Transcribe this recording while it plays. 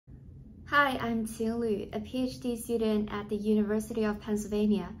Hi, I'm Qing Lu, a PhD student at the University of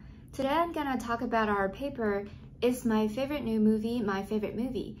Pennsylvania. Today I'm gonna talk about our paper, Is My Favorite New Movie My Favorite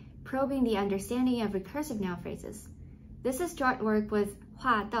Movie? Probing the understanding of recursive noun phrases. This is joint work with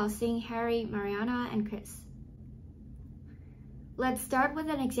Hua, Daoxing, Harry, Mariana, and Chris. Let's start with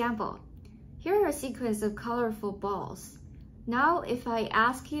an example. Here are a sequence of colorful balls. Now, if I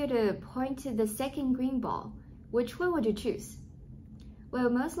ask you to point to the second green ball, which one would you choose? Well,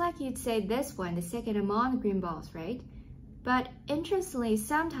 most likely you'd say this one, the second among the green balls, right? But interestingly,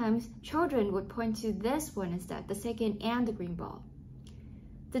 sometimes children would point to this one instead, the second and the green ball.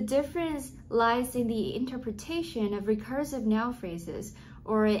 The difference lies in the interpretation of recursive noun phrases,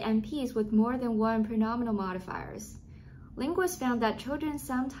 or NPs, with more than one pronominal modifiers. Linguists found that children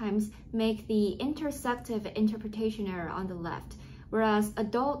sometimes make the intersective interpretation error on the left, whereas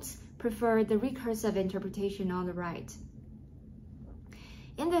adults prefer the recursive interpretation on the right.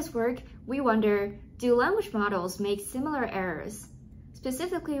 In this work, we wonder, do language models make similar errors?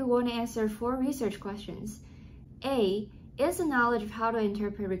 Specifically, we want to answer 4 research questions. A, is the knowledge of how to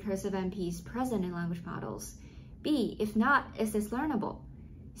interpret recursive NPs present in language models? B, if not, is this learnable?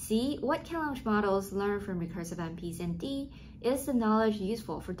 C, what can language models learn from recursive NPs? And D, is the knowledge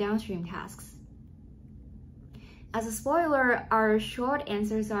useful for downstream tasks? As a spoiler, our short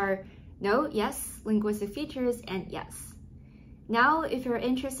answers are no, yes, linguistic features, and yes. Now, if you're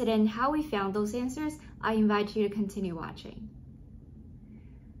interested in how we found those answers, I invite you to continue watching.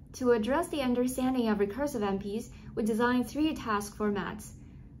 To address the understanding of recursive NPs, we designed 3 task formats: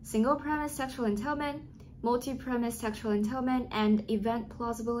 single-premise textual entailment, multi-premise textual entailment, and event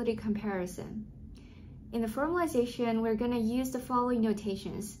plausibility comparison. In the formalization, we're going to use the following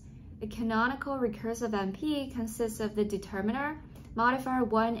notations. A canonical recursive NP consists of the determiner, modifier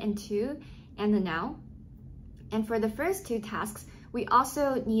 1 and 2, and the noun. And for the first 2 tasks, we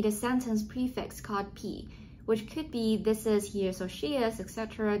also need a sentence prefix called P, which could be this is, he is, or she is,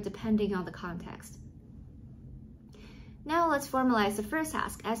 etc., depending on the context. Now let's formalize the first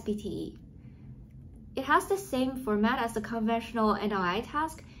task, SBTE. It has the same format as the conventional NLI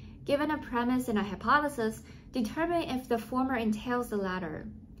task. Given a premise and a hypothesis, determine if the former entails the latter.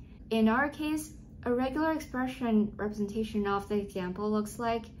 In our case, a regular expression representation of the example looks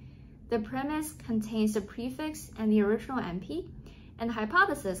like the premise contains the prefix and the original NP, and the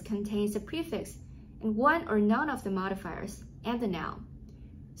hypothesis contains the prefix and one or none of the modifiers and the noun.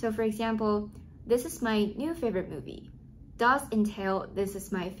 So for example, this is my new favorite movie does entail this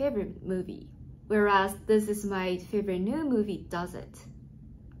is my favorite movie, whereas this is my favorite new movie doesn't.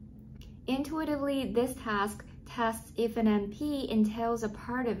 Intuitively, this task tests if an NP entails a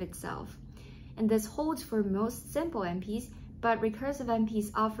part of itself, and this holds for most simple NPs, but recursive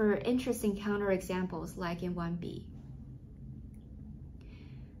NPs offer interesting counterexamples like in 1b.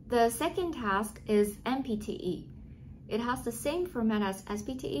 The second task is MPTE. It has the same format as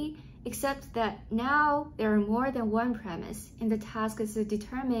SBTE, except that now there are more than one premise, and the task is to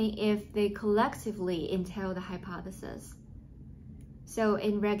determine if they collectively entail the hypothesis. So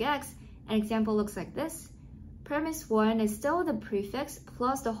in regex, an example looks like this. Premise 1 is still the prefix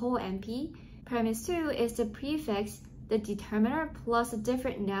plus the whole NP. Premise 2 is the prefix, the determiner, plus a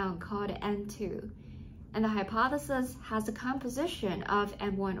different noun called M2. And the hypothesis has the composition of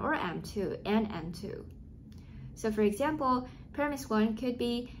M1 or M2 and M2. So for example, premise 1 could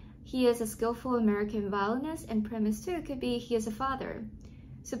be he is a skillful American violinist, and premise 2 could be he is a father.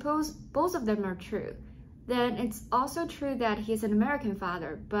 Suppose both of them are true. Then it's also true that he is an American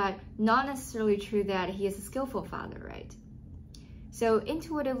father, but not necessarily true that he is a skillful father, right? So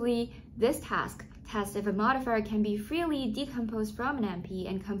intuitively, this task tests if a modifier can be freely decomposed from an NP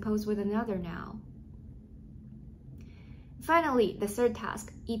and composed with another noun. Finally, the third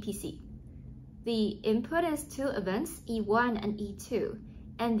task, EPC. The input is 2 events, E1 and E2,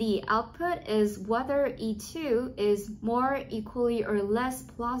 and the output is whether E2 is more equally or less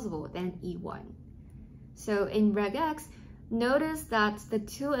plausible than E1. So in regex, notice that the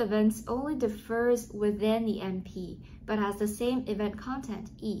 2 events only differs within the NP, but has the same event content,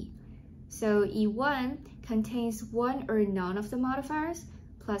 E. So E1 contains one or none of the modifiers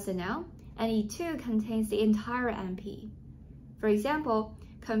plus a noun, and E2 contains the entire NP. For example,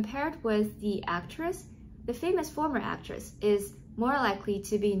 compared with the actress, the famous former actress is more likely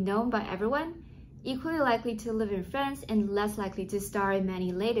to be known by everyone, equally likely to live in France, and less likely to star in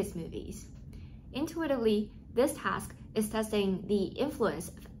many latest movies. Intuitively, this task is testing the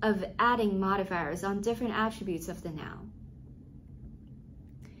influence of adding modifiers on different attributes of the noun.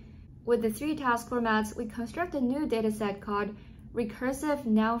 With the 3 task formats, we construct a new dataset called Recursive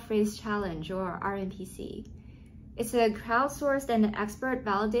Noun Phrase Challenge, or RNPC. It's a crowdsourced and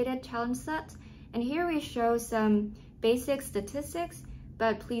expert-validated challenge set, and here we show some basic statistics,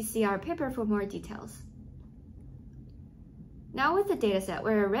 but please see our paper for more details. Now with the dataset,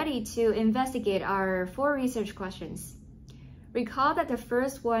 we're ready to investigate our 4 research questions. Recall that the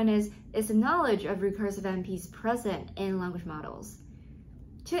first one is the knowledge of recursive NPs present in language models?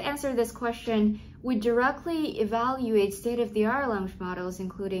 To answer this question, we directly evaluate state-of-the-art language models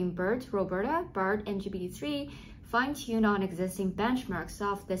including BERT, Roberta, BART, and GPT-3, fine-tuned on existing benchmarks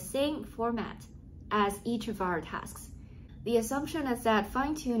of the same format as each of our tasks. The assumption is that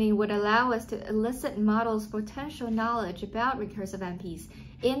fine-tuning would allow us to elicit models' potential knowledge about recursive NPs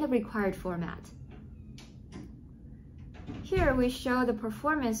in the required format. Here we show the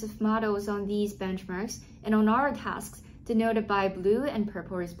performance of models on these benchmarks and on our tasks, denoted by blue and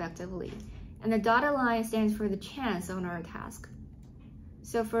purple respectively, and the dotted line stands for the chance on our task.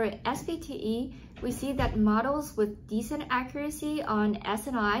 So for SPTE, we see that models with decent accuracy on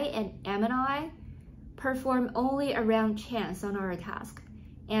SNI and MNI perform only around chance on our task,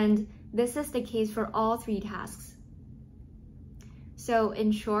 and this is the case for all 3 tasks. So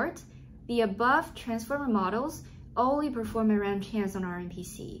in short, the above transformer models only perform around chance on our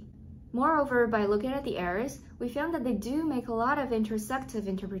MPC. Moreover, by looking at the errors, we found that they do make a lot of intersective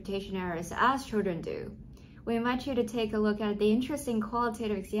interpretation errors, as children do. We invite you to take a look at the interesting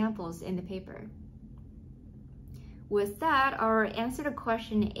qualitative examples in the paper. With that, our answer to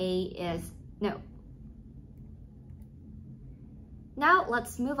question A is no. Now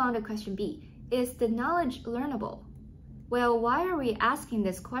let's move on to question B. Is the knowledge learnable? Well, why are we asking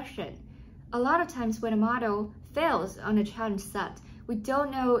this question? A lot of times when a model fails on a challenge set, we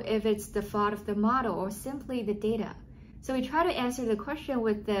don't know if it's the fault of the model or simply the data. So we try to answer the question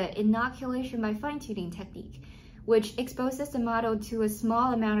with the inoculation by fine-tuning technique, which exposes the model to a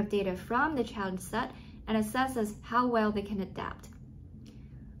small amount of data from the challenge set and assesses how well they can adapt.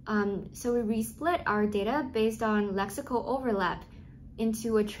 So we resplit our data based on lexical overlap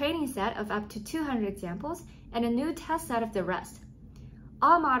into a training set of up to 200 examples and a new test set of the rest.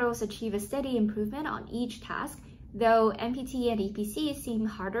 All models achieve a steady improvement on each task, though MPT and EPC seem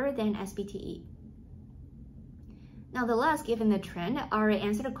harder than SPTE. Nonetheless, given the trend, our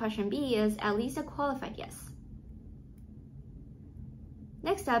answer to question B is at least a qualified yes.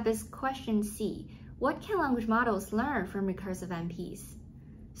 Next up is question C. What can language models learn from recursive NPs?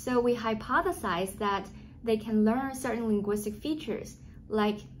 So we hypothesize that they can learn certain linguistic features,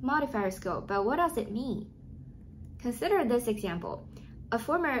 like modifier scope, but what does it mean? Consider this example. A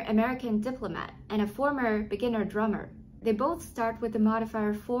former American diplomat and a former beginner drummer. They both start with the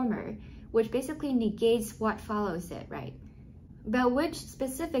modifier former, which basically negates what follows it, right? But which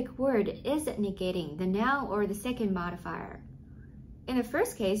specific word is it negating, the noun or the second modifier? In the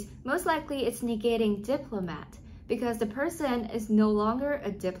first case, most likely it's negating diplomat, because the person is no longer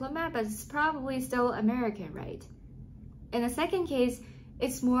a diplomat, but it's probably still American, right? In the second case,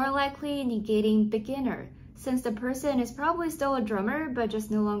 it's more likely negating beginner, since the person is probably still a drummer, but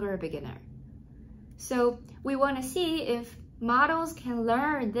just no longer a beginner. So we want to see if models can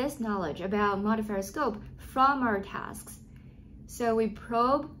learn this knowledge about modifier scope from our tasks. So we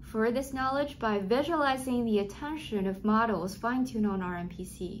probe for this knowledge by visualizing the attention of models fine-tuned on our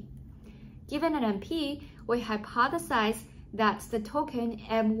MPC. Given an MP, we hypothesize that the token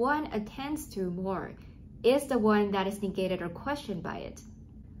M1 attends to more is the one that is negated or questioned by it.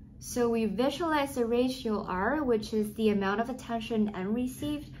 So we visualize the ratio R, which is the amount of attention N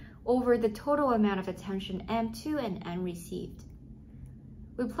received, over the total amount of attention M2 and N received.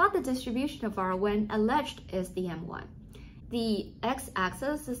 We plot the distribution of R when alleged is the M1. The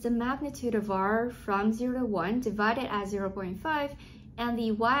x-axis is the magnitude of R from 0 to 1 divided at 0.5, and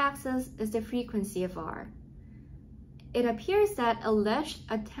the y-axis is the frequency of R. It appears that alleged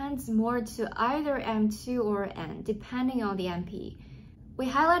attends more to either M2 or N, depending on the MP. We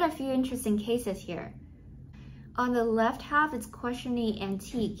highlight a few interesting cases here. On the left half, it's questioning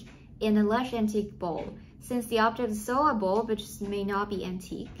antique in alleged antique bowl, since the object is still a bowl but just may not be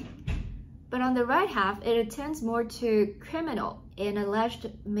antique. But on the right half, it attends more to criminal in alleged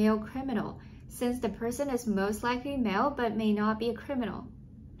male criminal, since the person is most likely male but may not be a criminal.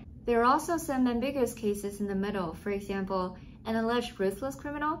 There are also some ambiguous cases in the middle. For example, an alleged ruthless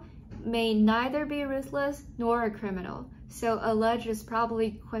criminal may neither be ruthless nor a criminal, so alleged is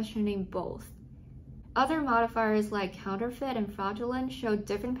probably questioning both. Other modifiers like counterfeit and fraudulent show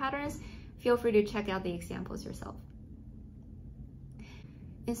different patterns. Feel free to check out the examples yourself.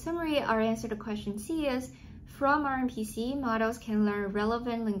 In summary, our answer to question C is, from our MPC, models can learn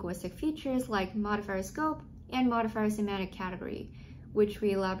relevant linguistic features like modifier scope and modifier semantic category, which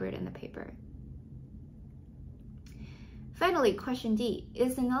we elaborate in the paper. Finally, question D,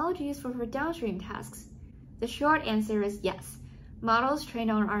 is the knowledge useful for downstream tasks? The short answer is yes. Models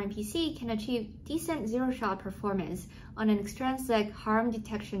trained on RMPC can achieve decent zero-shot performance on an extrinsic harm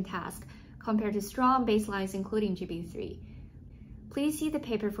detection task compared to strong baselines including GB3. Please see the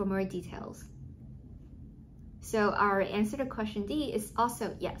paper for more details. So our answer to question D is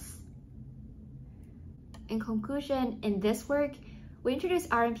also yes. In conclusion, in this work, we introduced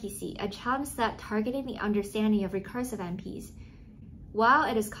RMPC, a challenge set targeting the understanding of recursive NPs. While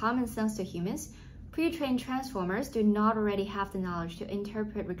it is common sense to humans, pre-trained transformers do not already have the knowledge to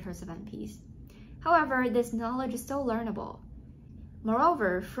interpret recursive NPs. However, this knowledge is still learnable.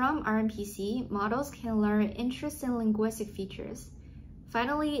 Moreover, from RMPC, models can learn interesting linguistic features.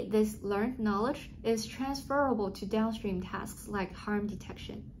 Finally, this learned knowledge is transferable to downstream tasks like harm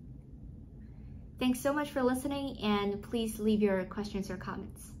detection. Thanks so much for listening, and please leave your questions or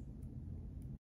comments.